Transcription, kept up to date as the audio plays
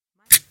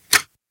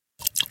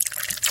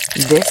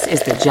This is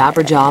the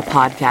Jabberjaw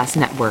Podcast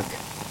Network.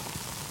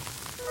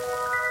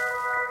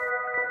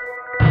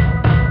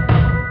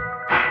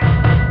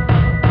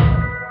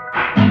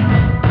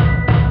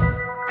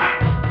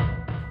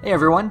 Hey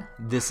everyone,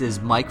 this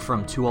is Mike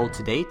from Too Old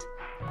to Date.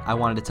 I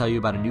wanted to tell you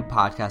about a new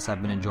podcast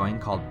I've been enjoying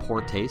called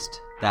Poor Taste.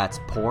 That's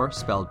poor,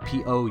 spelled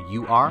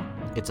P-O-U-R.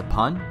 It's a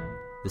pun,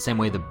 the same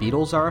way the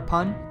Beatles are a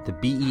pun. The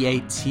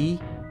B-E-A-T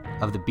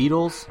of the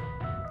Beatles,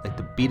 like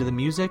the beat of the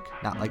music,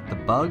 not like the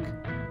bug.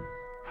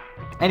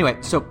 Anyway,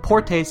 so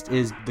Poor Taste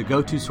is the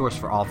go-to source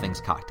for all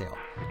things cocktail.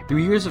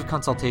 Through years of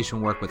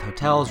consultation work with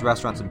hotels,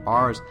 restaurants, and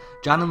bars,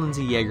 John and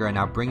Lindsay Yeager are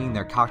now bringing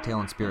their cocktail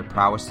and spirit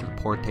prowess to the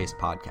Poor Taste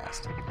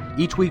podcast.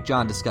 Each week,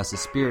 John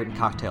discusses spirit and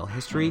cocktail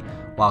history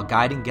while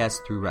guiding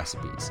guests through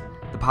recipes.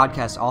 The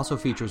podcast also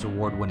features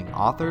award-winning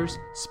authors,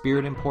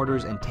 spirit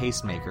importers, and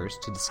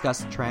tastemakers to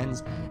discuss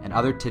trends and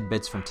other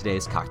tidbits from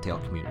today's cocktail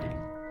community.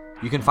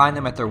 You can find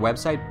them at their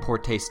website,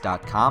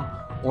 poortaste.com,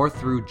 or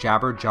through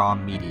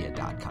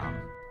jabberjawmedia.com.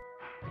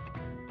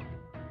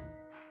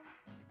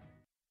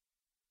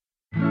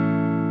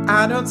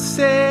 I don't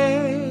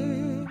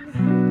sing,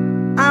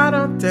 I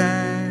don't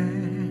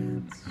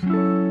dance,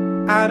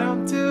 I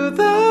don't do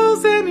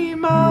those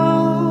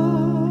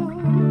anymore.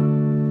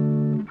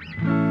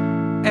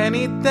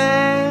 Anything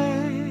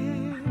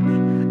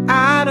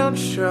I don't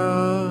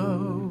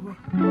show,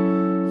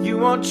 you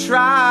won't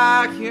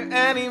try here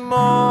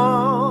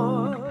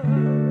anymore.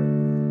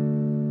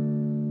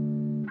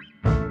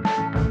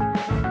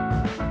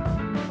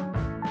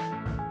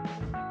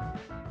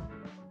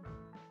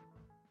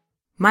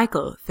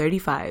 Michael,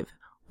 35,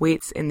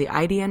 waits in the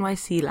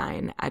IDNYC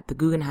line at the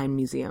Guggenheim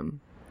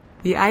Museum.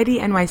 The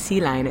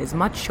IDNYC line is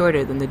much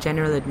shorter than the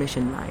general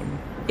admission line.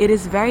 It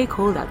is very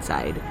cold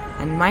outside,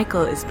 and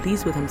Michael is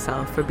pleased with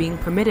himself for being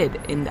permitted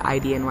in the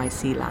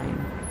IDNYC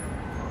line.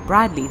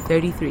 Bradley,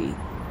 33,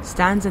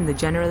 stands in the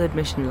general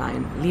admission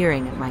line,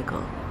 leering at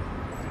Michael.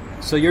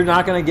 So you're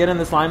not going to get in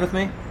this line with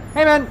me?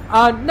 Hey man,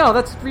 no,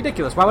 that's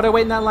ridiculous. Why would I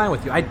wait in that line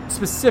with you? I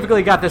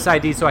specifically got this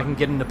ID so I can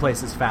get into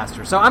places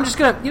faster. So I'm just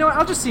gonna,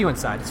 I'll just see you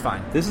inside. It's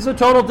fine. This is a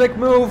total dick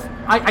move.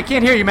 I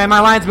can't hear you, man. My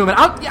line's moving.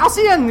 I'll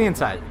see you on the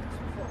inside.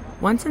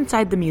 Once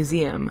inside the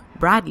museum,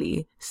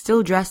 Bradley,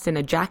 still dressed in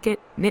a jacket,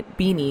 knit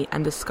beanie,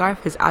 and the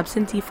scarf his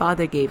absentee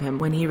father gave him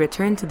when he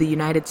returned to the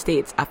United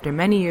States after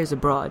many years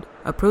abroad,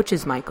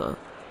 approaches Michael,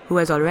 who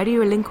has already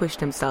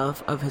relinquished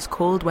himself of his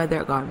cold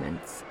weather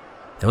garments.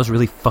 That was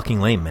really fucking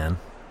lame, man.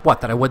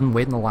 What, that I wouldn't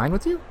wait in the line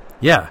with you?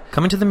 Yeah,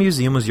 coming to the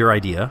museum was your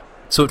idea,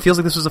 so it feels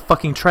like this was a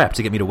fucking trap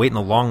to get me to wait in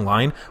the long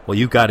line while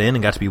you got in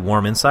and got to be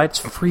warm inside. It's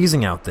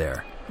freezing out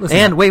there. Listen,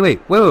 and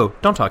wait,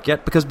 don't talk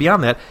yet, because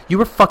beyond that, you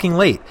were fucking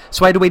late,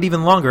 so I had to wait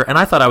even longer, and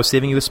I thought I was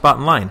saving you a spot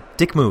in line.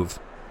 Dick move.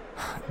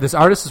 This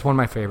artist is one of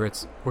my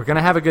favorites. We're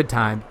gonna have a good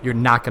time. You're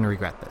not gonna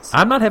regret this.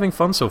 I'm not having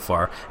fun so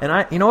far,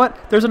 and you know what?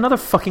 There's another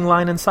fucking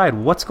line inside.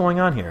 What's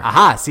going on here?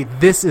 Aha, see,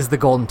 this is the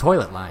golden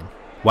toilet line.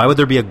 Why would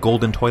there be a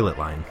golden toilet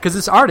line? Because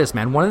this artist,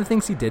 man, one of the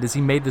things he did is he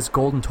made this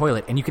golden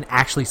toilet, and you can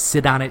actually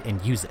sit on it and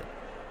use it.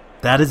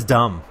 That is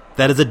dumb.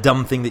 That is a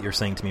dumb thing that you're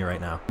saying to me right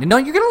now. No,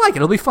 you're going to like it.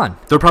 It'll be fun.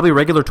 There are probably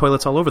regular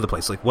toilets all over the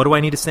place. Like, what do I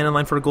need to stand in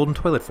line for a golden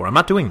toilet for? I'm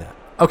not doing that.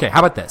 Okay, how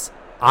about this?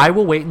 I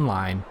will wait in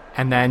line,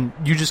 and then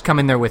you just come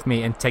in there with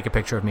me and take a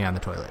picture of me on the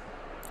toilet.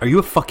 Are you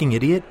a fucking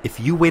idiot? If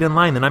you wait in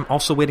line, then I'm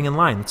also waiting in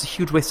line. It's a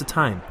huge waste of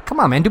time. Come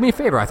on, man. Do me a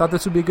favor. I thought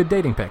this would be a good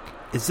dating pic.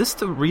 Is this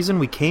the reason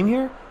we came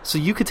here? So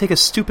you could take a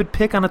stupid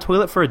pic on a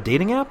toilet for a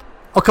dating app?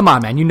 Oh, come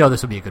on, man. You know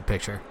this would be a good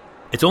picture.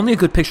 It's only a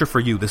good picture for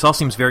you. This all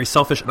seems very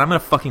selfish, and I'm gonna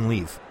fucking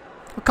leave.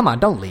 Oh, come on.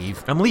 Don't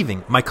leave. I'm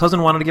leaving. My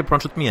cousin wanted to get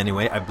brunch with me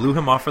anyway. I blew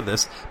him off for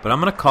this, but I'm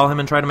gonna call him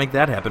and try to make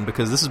that happen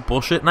because this is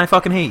bullshit, and I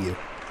fucking hate you.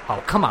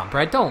 Oh, come on,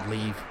 Brad. Don't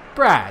leave.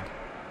 Brad.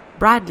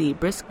 Bradley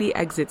briskly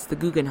exits the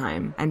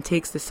Guggenheim and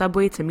takes the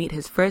subway to meet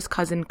his first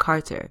cousin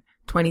Carter,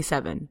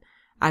 27,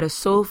 at a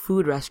soul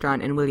food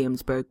restaurant in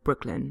Williamsburg,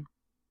 Brooklyn.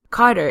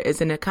 Carter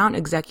is an account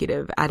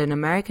executive at an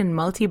American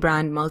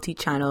multi-brand,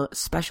 multi-channel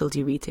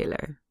specialty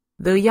retailer.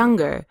 Though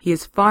younger, he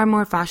is far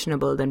more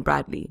fashionable than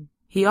Bradley.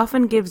 He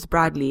often gives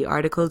Bradley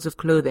articles of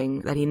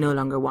clothing that he no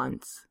longer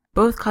wants.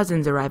 Both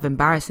cousins arrive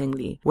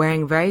embarrassingly,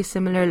 wearing very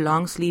similar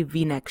long-sleeve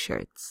V-neck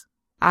shirts.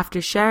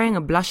 After sharing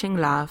a blushing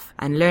laugh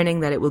and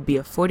learning that it will be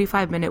a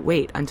 45-minute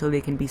wait until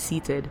they can be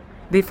seated,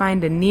 they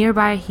find a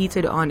nearby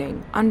heated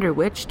awning under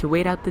which to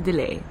wait out the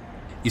delay.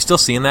 You still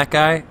seeing that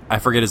guy? I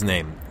forget his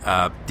name.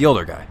 The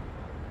older guy.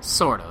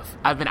 Sort of.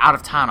 I've been out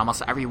of town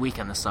almost every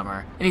weekend this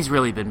summer, and he's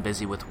really been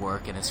busy with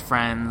work and his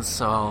friends,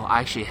 so I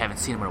actually haven't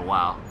seen him in a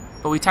while.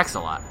 But we text a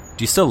lot.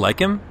 Do you still like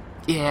him?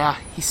 Yeah,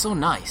 he's so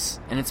nice,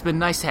 and it's been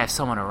nice to have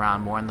someone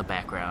around more in the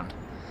background.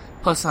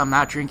 Plus, I'm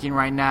not drinking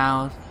right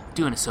now,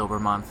 doing a sober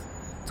month.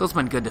 So it's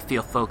been good to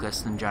feel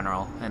focused in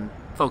general, and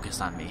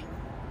focused on me.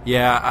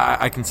 Yeah,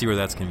 I can see where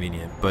that's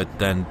convenient, but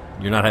then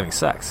you're not having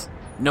sex.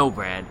 No,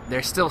 Brad.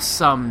 There's still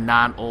some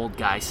non-old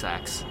guy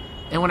sex.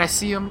 And when I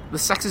see him, the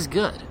sex is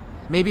good.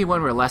 Maybe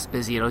when we're less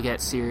busy it'll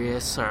get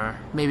serious, or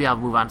maybe I'll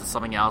move on to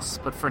something else,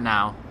 but for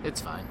now, it's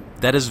fine.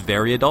 That is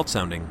very adult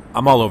sounding.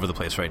 I'm all over the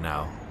place right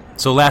now.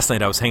 So last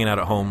night I was hanging out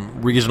at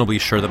home, reasonably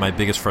sure that my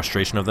biggest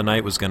frustration of the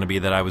night was going to be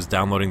that I was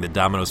downloading the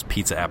Domino's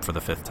Pizza app for the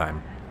 5th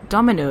time.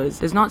 Domino's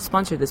does not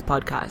sponsor this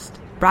podcast.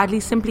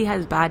 Bradley simply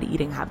has bad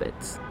eating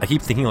habits. I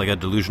keep thinking like a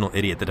delusional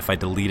idiot that if I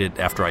delete it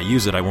after I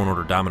use it, I won't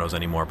order Domino's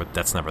anymore, but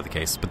that's never the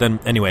case. But then,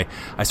 anyway,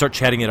 I start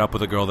chatting it up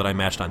with a girl that I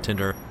matched on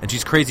Tinder, and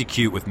she's crazy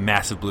cute with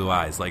massive blue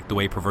eyes, like the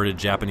way perverted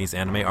Japanese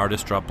anime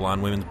artists draw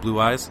blonde women's blue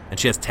eyes, and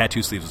she has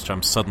tattoo sleeves, which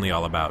I'm suddenly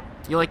all about.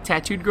 You like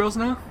tattooed girls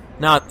now?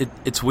 No,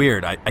 it's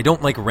weird. I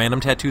don't like random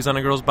tattoos on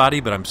a girl's body,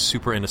 but I'm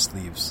super into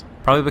sleeves.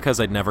 Probably because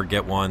I'd never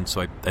get one,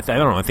 so I don't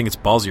know, I think it's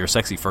ballsy or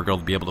sexy for a girl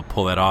to be able to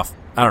pull that off.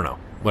 I don't know.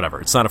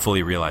 Whatever. It's not a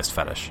fully realized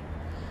fetish.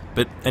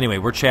 But anyway,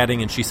 we're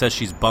chatting, and she says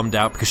she's bummed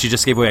out because she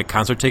just gave away a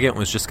concert ticket and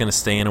was just going to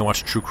stay in and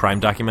watch true crime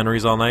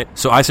documentaries all night.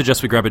 So I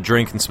suggest we grab a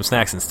drink and some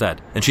snacks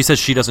instead. And she says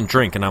she doesn't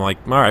drink, and I'm like,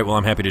 all right, well,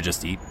 I'm happy to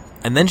just eat.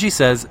 And then she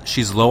says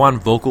she's low on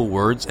vocal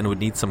words and would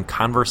need some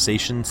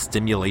conversation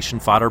stimulation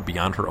fodder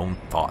beyond her own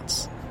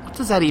thoughts. What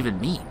does that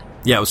even mean?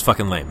 Yeah, it was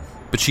fucking lame.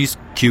 But she's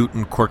cute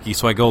and quirky,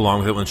 so I go along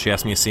with it when she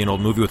asks me to see an old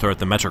movie with her at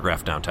the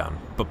Metrograph downtown.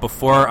 But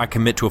before I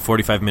commit to a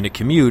 45-minute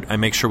commute, I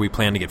make sure we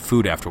plan to get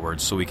food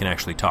afterwards so we can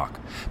actually talk.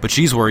 But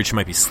she's worried she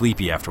might be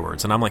sleepy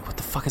afterwards, and I'm like, what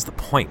the fuck is the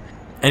point?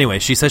 Anyway,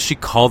 she says she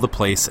called the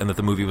place and that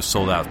the movie was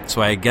sold out,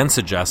 so I again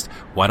suggest,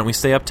 why don't we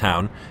stay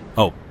uptown?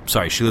 Oh,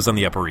 sorry, she lives on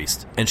the Upper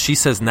East. And she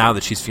says now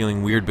that she's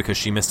feeling weird because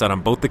she missed out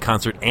on both the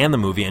concert and the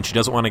movie, and she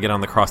doesn't want to get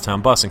on the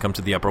crosstown bus and come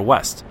to the Upper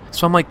West.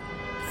 So I'm like,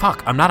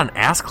 fuck, I'm not an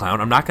ass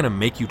clown. I'm not going to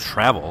make you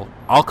travel.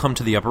 I'll come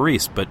to the Upper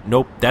East, but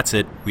nope, that's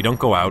it. We don't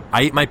go out.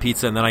 I eat my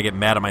pizza, and then I get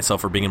mad at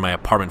myself for being in my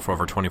apartment for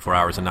over 24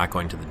 hours and not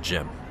going to the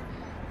gym. I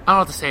don't know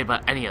what to say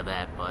about any of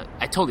that, but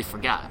I totally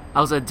forgot.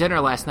 I was at dinner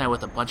last night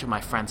with a bunch of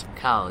my friends from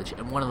college,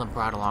 and one of them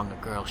brought along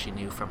a girl she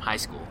knew from high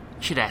school.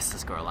 You should ask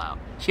this girl out.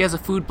 She has a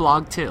food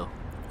blog, too.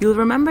 You'll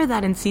remember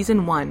that in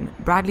Season 1,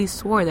 Bradley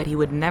swore that he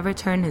would never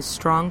turn his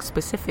strong,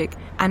 specific,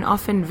 and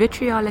often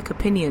vitriolic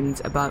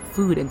opinions about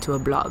food into a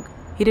blog.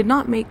 He did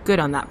not make good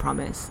on that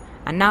promise,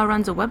 and now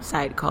runs a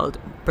website called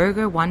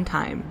Burger One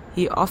Time.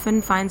 He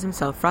often finds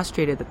himself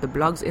frustrated that the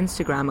blog's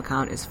Instagram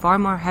account is far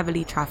more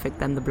heavily trafficked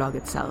than the blog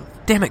itself.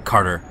 Damn it,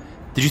 Carter.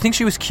 Did you think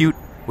she was cute?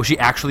 Was she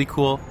actually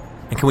cool?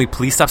 And can we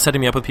please stop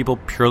setting me up with people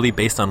purely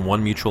based on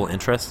one mutual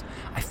interest?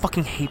 I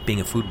fucking hate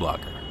being a food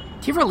blogger.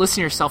 Do you ever listen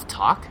to yourself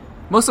talk?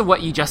 Most of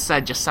what you just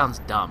said just sounds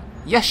dumb.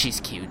 Yes, she's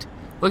cute.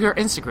 Look at her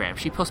Instagram.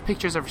 She posts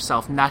pictures of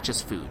herself, not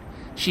just food.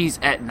 She's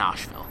at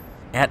Nashville.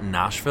 At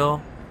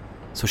Nashville?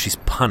 So she's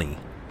punny.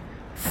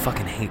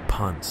 Fucking hate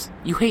puns.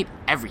 You hate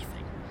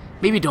everything.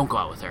 Maybe don't go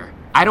out with her.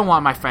 I don't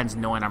want my friends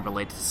knowing I'm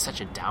related to such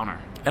a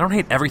downer. I don't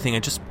hate everything, I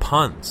just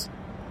puns.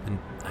 And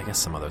I guess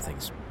some other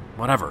things.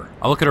 Whatever.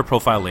 I'll look at her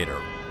profile later.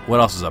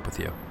 What else is up with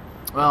you?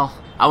 Well,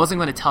 I wasn't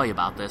going to tell you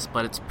about this,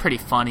 but it's pretty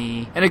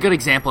funny and a good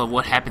example of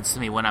what happens to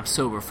me when I'm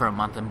sober for a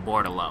month and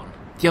bored alone.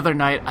 The other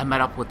night, I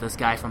met up with this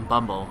guy from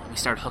Bumble, and we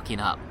started hooking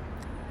up.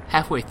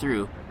 Halfway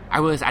through, I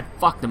realized I'd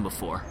fucked him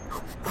before.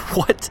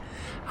 What?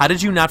 How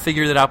did you not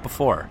figure that out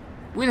before?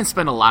 We didn't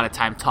spend a lot of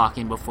time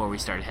talking before we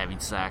started having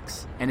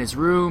sex, and his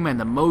room and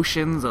the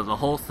motions of the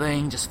whole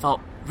thing just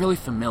felt really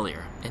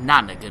familiar, and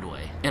not in a good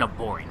way, in a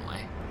boring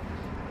way.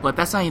 But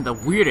that's not even the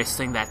weirdest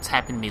thing that's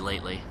happened to me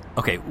lately.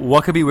 Okay,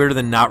 what could be weirder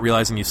than not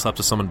realizing you slept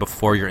with someone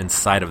before you're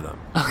inside of them?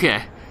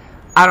 Okay,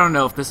 I don't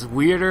know if this is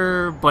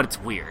weirder, but it's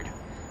weird.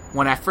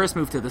 When I first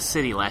moved to the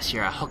city last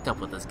year, I hooked up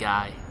with this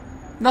guy.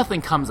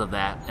 Nothing comes of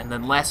that, and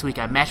then last week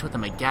I matched with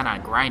him again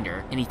on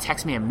Grindr, and he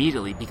texts me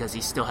immediately because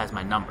he still has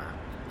my number.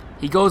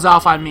 He goes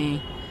off on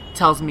me,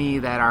 tells me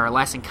that our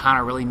last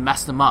encounter really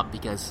messed him up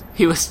because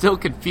he was still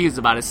confused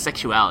about his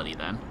sexuality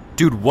then.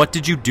 Dude, what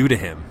did you do to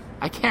him?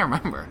 I can't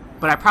remember,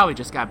 but I probably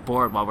just got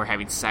bored while we're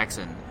having sex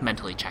and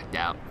mentally checked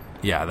out.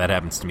 Yeah, that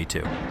happens to me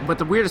too. But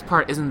the weirdest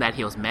part isn't that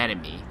he was mad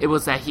at me, it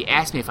was that he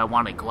asked me if I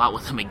wanted to go out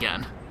with him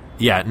again.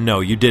 Yeah, no,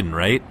 you didn't,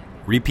 right?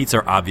 Repeats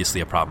are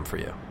obviously a problem for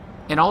you.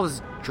 And all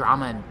this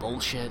drama and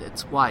bullshit,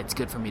 it's why it's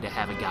good for me to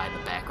have a guy in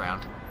the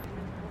background.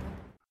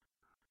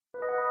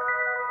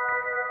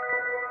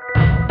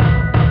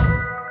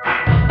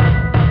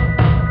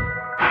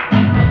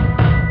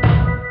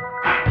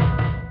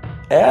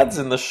 Ads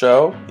in the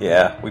show?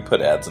 Yeah, we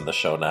put ads in the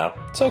show now.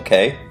 It's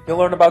okay. You'll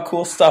learn about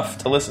cool stuff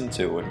to listen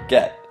to and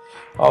get.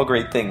 All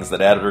great things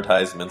that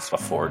advertisements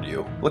afford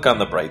you. Look on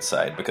the bright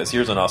side, because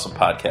here's an awesome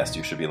podcast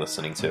you should be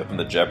listening to from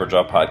the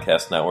Jabberjaw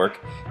Podcast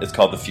Network. It's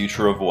called The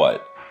Future of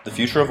What. The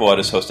Future of What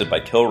is hosted by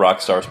Kill Rock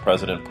Stars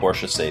president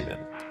Portia Sabin.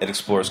 It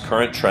explores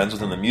current trends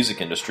within the music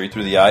industry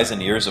through the eyes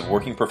and ears of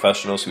working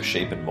professionals who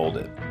shape and mold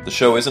it. The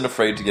show isn't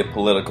afraid to get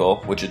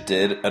political, which it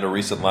did at a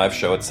recent live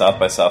show at South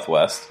by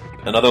Southwest,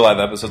 and other live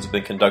episodes have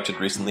been conducted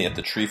recently at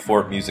the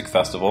Treefort Music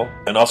Festival,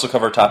 and also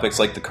cover topics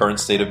like the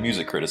current state of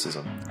music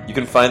criticism. You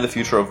can find The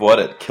Future of What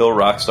at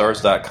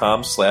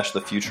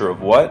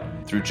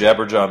killrockstars.com/thefutureofwhat, through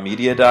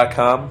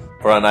jabberjawmedia.com,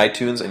 or on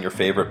iTunes and your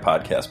favorite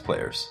podcast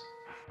players.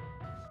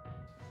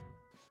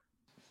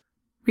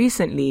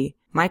 Recently,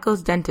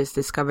 Michael's dentist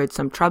discovered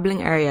some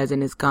troubling areas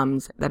in his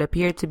gums that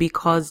appeared to be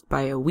caused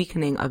by a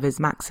weakening of his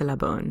maxilla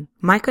bone.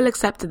 Michael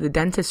accepted the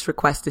dentist's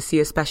request to see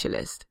a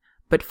specialist,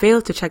 but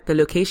failed to check the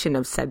location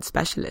of said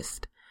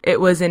specialist. It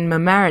was in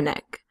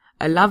Mamaroneck,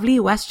 a lovely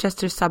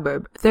Westchester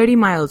suburb 30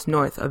 miles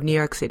north of New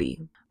York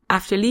City.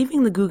 After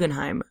leaving the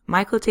Guggenheim,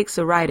 Michael takes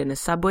a ride in a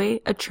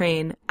subway, a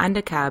train, and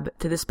a cab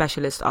to the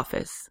specialist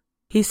office.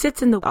 He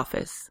sits in the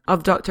office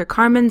of Dr.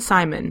 Carmen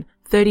Simon,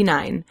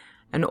 39,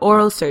 an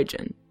oral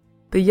surgeon.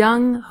 The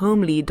young,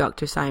 homely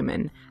Dr.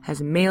 Simon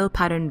has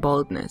male-pattern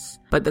baldness,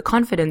 but the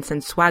confidence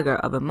and swagger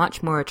of a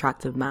much more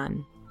attractive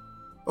man.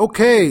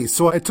 Okay,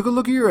 so I took a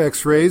look at your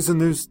x-rays,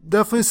 and there's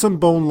definitely some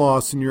bone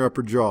loss in your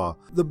upper jaw.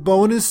 The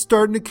bone is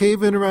starting to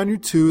cave in around your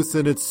tooth,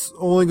 and it's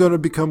only going to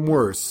become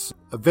worse.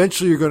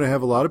 Eventually, you're going to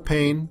have a lot of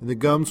pain, and the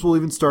gums will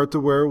even start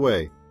to wear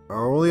away.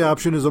 Our only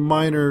option is a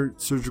minor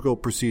surgical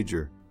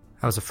procedure.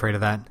 I was afraid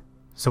of that.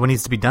 So what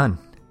needs to be done?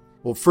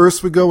 Well,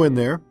 first we go in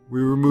there,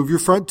 we remove your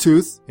front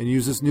tooth, and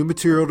use this new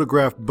material to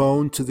graft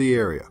bone to the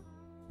area.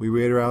 We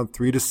wait around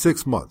 3 to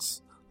 6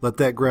 months. Let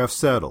that graft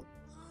settle.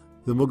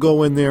 Then we'll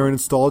go in there and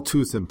install a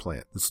tooth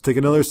implant. This will take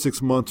another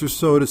 6 months or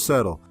so to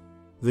settle.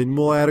 Then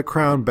we'll add a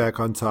crown back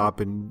on top,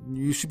 and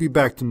you should be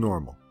back to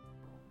normal.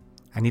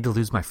 I need to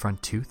lose my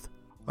front tooth?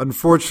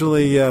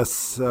 Unfortunately,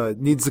 yes. It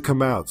needs to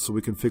come out so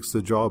we can fix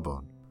the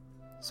jawbone.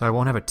 So I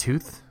won't have a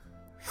tooth?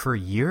 For a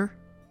year?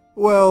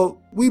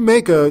 Well, we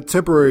make a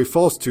temporary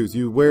false tooth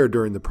you wear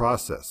during the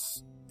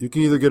process. You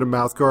can either get a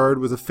mouth guard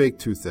with a fake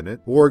tooth in it,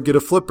 or get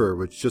a flipper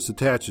which just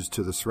attaches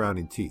to the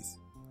surrounding teeth.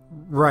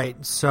 Right,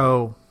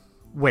 so...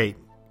 Wait,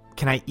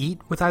 can I eat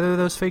with either of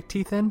those fake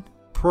teeth in?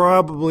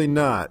 Probably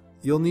not.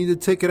 You'll need to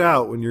take it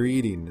out when you're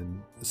eating,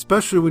 and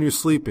especially when you're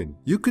sleeping.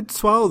 You could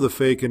swallow the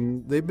fake,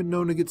 and they've been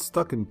known to get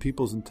stuck in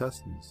people's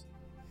intestines.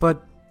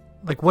 But,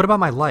 what about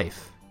my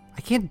life?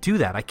 I can't do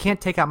that. I can't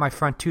take out my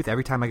front tooth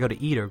every time I go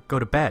to eat or go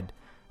to bed.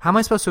 How am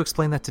I supposed to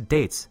explain that to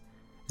dates?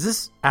 Is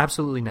this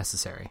absolutely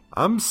necessary?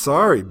 I'm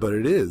sorry, but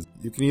it is.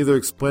 You can either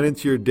explain it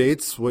to your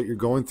dates what you're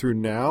going through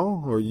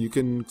now, or you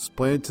can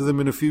explain it to them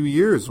in a few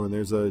years when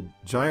there's a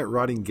giant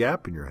rotting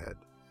gap in your head.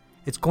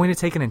 It's going to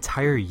take an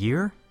entire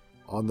year?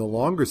 On the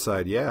longer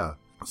side, yeah.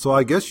 So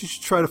I guess you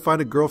should try to find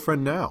a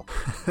girlfriend now.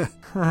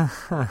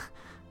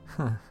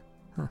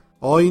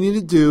 All you need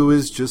to do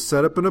is just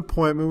set up an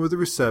appointment with a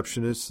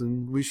receptionist,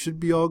 and we should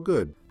be all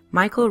good.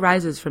 Michael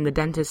rises from the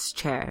dentist's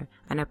chair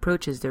and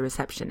approaches the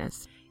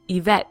receptionist.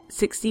 Yvette,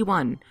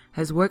 61,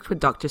 has worked with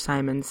Dr.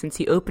 Simon since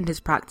he opened his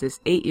practice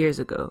 8 years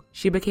ago.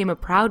 She became a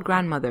proud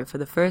grandmother for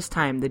the first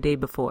time the day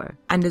before,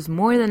 and is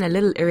more than a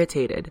little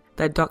irritated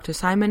that Dr.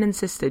 Simon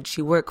insisted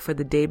she work for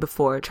the day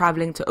before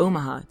traveling to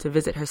Omaha to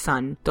visit her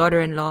son,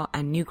 daughter-in-law,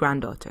 and new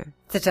granddaughter.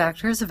 The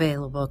doctor is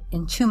available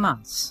in 2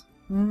 months.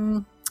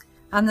 On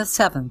the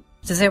 7th.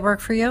 Does that work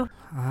for you?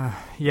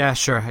 Yeah,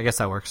 sure. I guess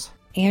that works.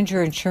 And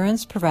your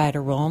insurance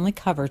provider will only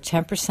cover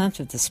 10%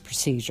 of this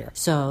procedure,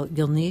 so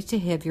you'll need to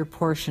have your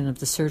portion of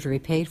the surgery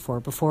paid for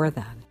before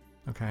then.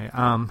 Okay,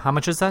 how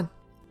much is that?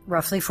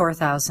 Roughly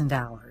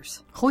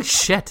 $4,000. Holy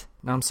shit!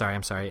 No, I'm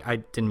sorry. I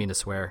didn't mean to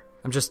swear.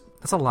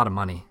 That's a lot of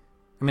money.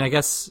 I mean, I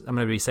guess I'm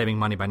going to be saving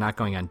money by not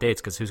going on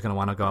dates, because who's going to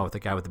want to go out with a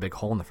guy with a big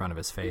hole in the front of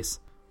his face?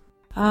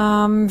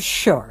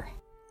 Sure.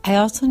 I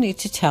also need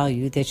to tell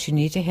you that you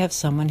need to have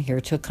someone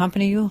here to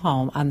accompany you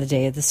home on the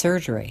day of the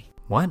surgery.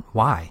 What?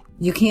 Why?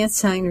 You can't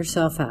sign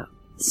yourself out.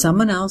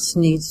 Someone else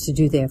needs to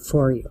do that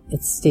for you.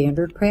 It's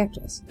standard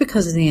practice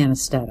because of the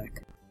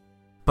anesthetic.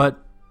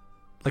 But,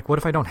 what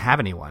if I don't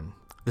have anyone?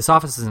 This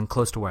office isn't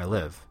close to where I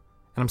live.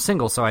 And I'm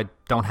single, so I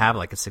don't have,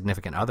 a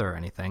significant other or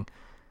anything.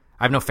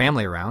 I have no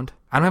family around.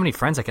 I don't have any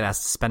friends I could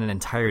ask to spend an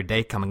entire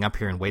day coming up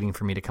here and waiting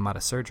for me to come out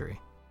of surgery.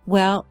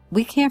 Well,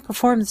 we can't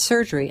perform the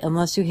surgery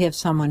unless you have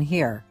someone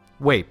here.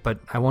 Wait, but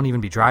I won't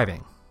even be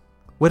driving.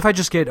 What if I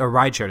just get a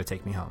rideshare to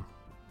take me home?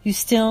 You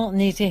still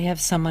need to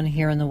have someone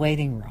here in the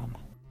waiting room.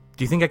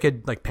 Do you think I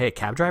could, pay a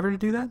cab driver to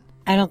do that?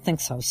 I don't think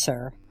so,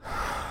 sir.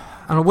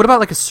 I don't know, what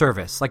about, a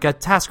service, a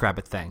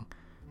TaskRabbit thing?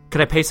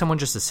 Could I pay someone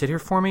just to sit here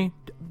for me?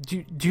 Do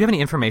you have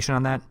any information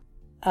on that?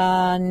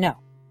 No.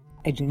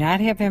 I do not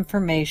have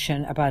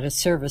information about a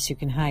service you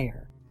can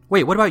hire.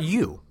 Wait, what about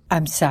you?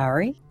 I'm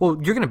sorry? Well,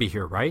 you're going to be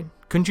here, right?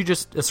 Couldn't you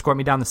just escort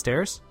me down the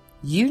stairs?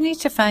 You need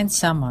to find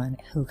someone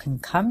who can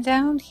come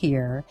down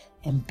here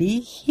and be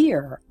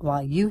here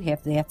while you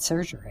have that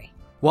surgery.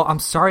 Well, I'm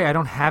sorry I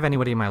don't have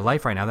anybody in my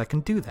life right now that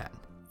can do that.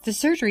 The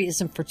surgery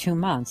isn't for 2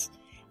 months.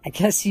 I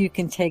guess you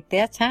can take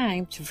that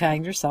time to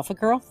find yourself a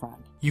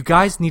girlfriend. You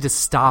guys need to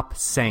stop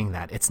saying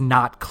that. It's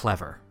not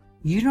clever.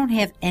 You don't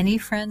have any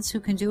friends who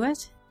can do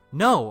it?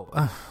 No.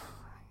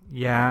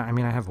 Yeah,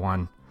 I have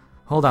one.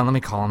 Hold on, let me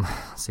call him.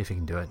 See if he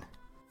can do it.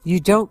 You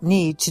don't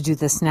need to do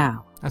this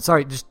now. I'm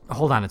sorry, just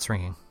hold on, it's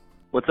ringing.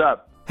 What's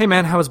up? Hey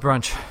man, how was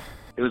brunch?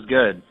 It was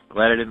good.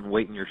 Glad I didn't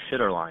wait in your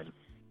shitter line.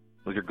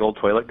 Was your gold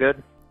toilet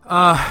good?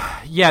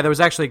 Yeah, there was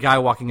actually a guy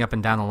walking up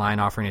and down the line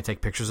offering to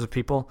take pictures of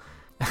people.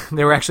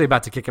 They were actually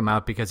about to kick him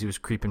out because he was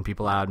creeping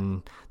people out,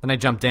 and then I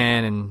jumped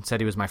in and said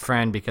he was my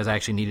friend because I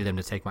actually needed him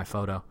to take my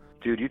photo.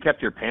 Dude, you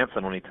kept your pants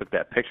on when he took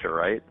that picture,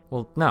 right?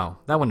 Well, no,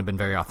 that wouldn't have been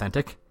very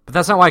authentic. But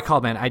that's not why I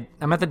called, man.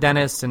 I'm at the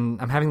dentist,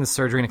 and I'm having the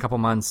surgery in a couple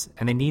months,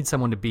 and they need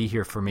someone to be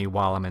here for me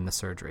while I'm in the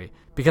surgery.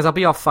 Because I'll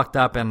be all fucked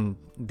up and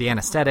the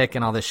anesthetic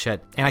and all this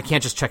shit, and I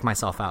can't just check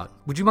myself out.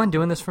 Would you mind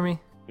doing this for me?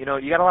 You know,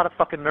 you got a lot of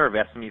fucking nerve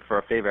asking me for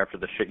a favor after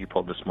the shit you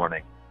pulled this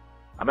morning.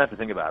 I'm going to have to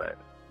think about it.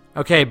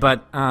 Okay,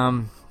 but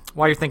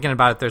while you're thinking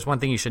about it, there's one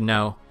thing you should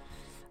know.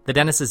 The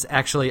dentist is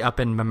actually up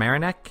in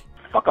Mamaroneck.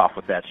 Fuck off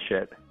with that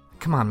shit.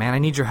 Come on, man, I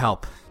need your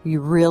help.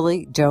 You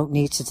really don't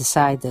need to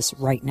decide this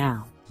right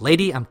now.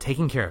 Lady, I'm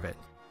taking care of it.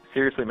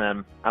 Seriously,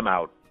 man, I'm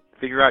out.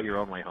 Figure out your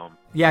own way home.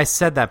 Yeah, I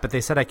said that, but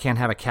they said I can't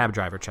have a cab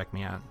driver check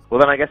me out. Well,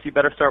 then I guess you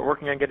better start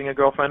working on getting a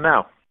girlfriend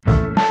now.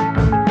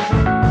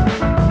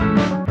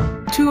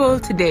 Too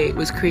Old to Date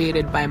was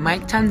created by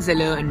Mike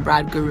Tanzillo and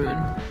Brad Garoon.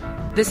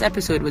 This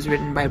episode was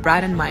written by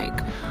Brad and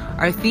Mike.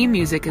 Our theme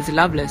music is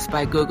Loveless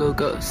by Go-Go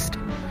Ghost.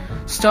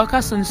 Stalk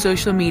us on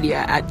social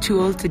media at Too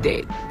Old to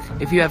Date.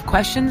 If you have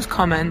questions,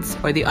 comments,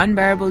 or the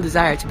unbearable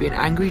desire to be an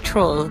angry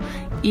troll,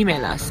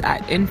 email us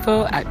at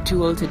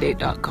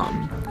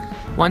info@toooldtodate.com.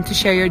 Want to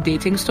share your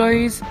dating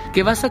stories?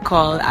 Give us a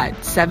call at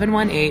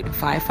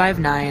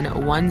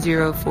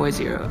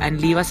 718-559-1040 and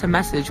leave us a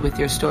message with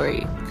your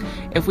story.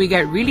 If we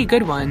get really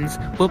good ones,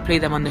 we'll play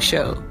them on the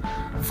show.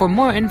 For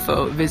more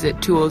info, visit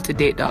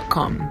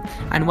toooldtodate.com.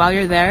 And while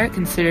you're there,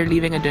 consider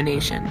leaving a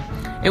donation.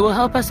 It will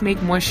help us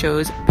make more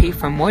shows, pay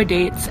for more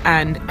dates,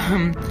 and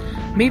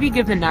maybe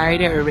give the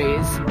narrator a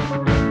raise.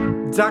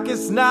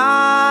 Darkest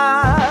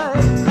night,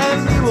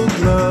 and we will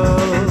glow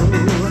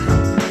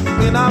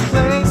in our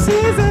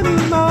places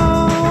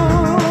anymore.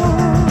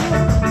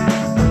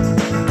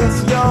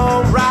 Yes,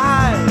 you're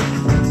right,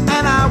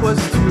 and I was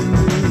too.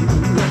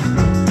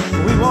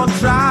 We won't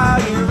try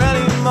here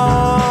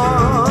anymore.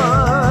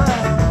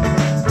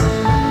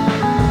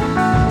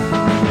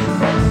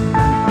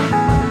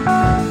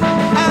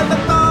 And the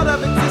thought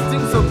of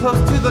existing so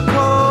close to the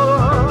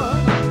core,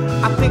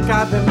 I think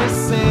I've been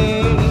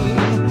missing.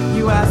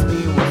 You asked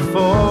me what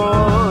for.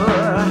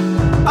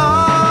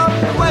 All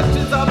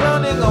questions are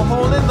burning a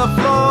hole in the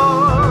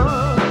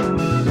floor,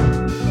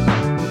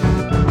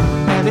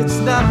 and it's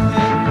nothing.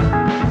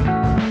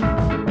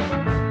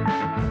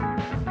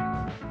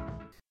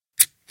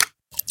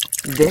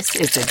 This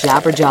is the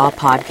Jabberjaw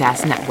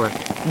Podcast Network.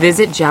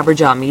 Visit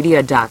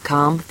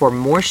jabberjawmedia.com for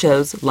more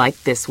shows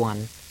like this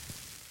one.